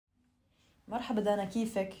مرحبا دانا،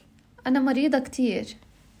 كيفك؟ أنا مريضة كتير.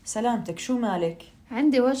 سلامتك، شو مالك؟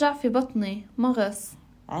 عندي وجع في بطني، مغص.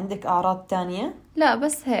 عندك أعراض تانية؟ لا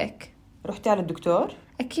بس هيك. رحتي على الدكتور؟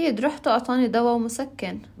 أكيد رحت وأعطاني دواء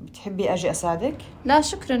ومسكن. بتحبي أجي أساعدك؟ لا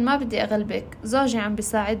شكرا، ما بدي أغلبك، زوجي عم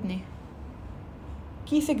بيساعدني.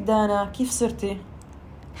 كيفك دانا؟ كيف صرتي؟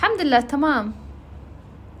 الحمد لله تمام.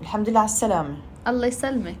 الحمد لله على السلامة. الله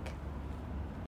يسلمك.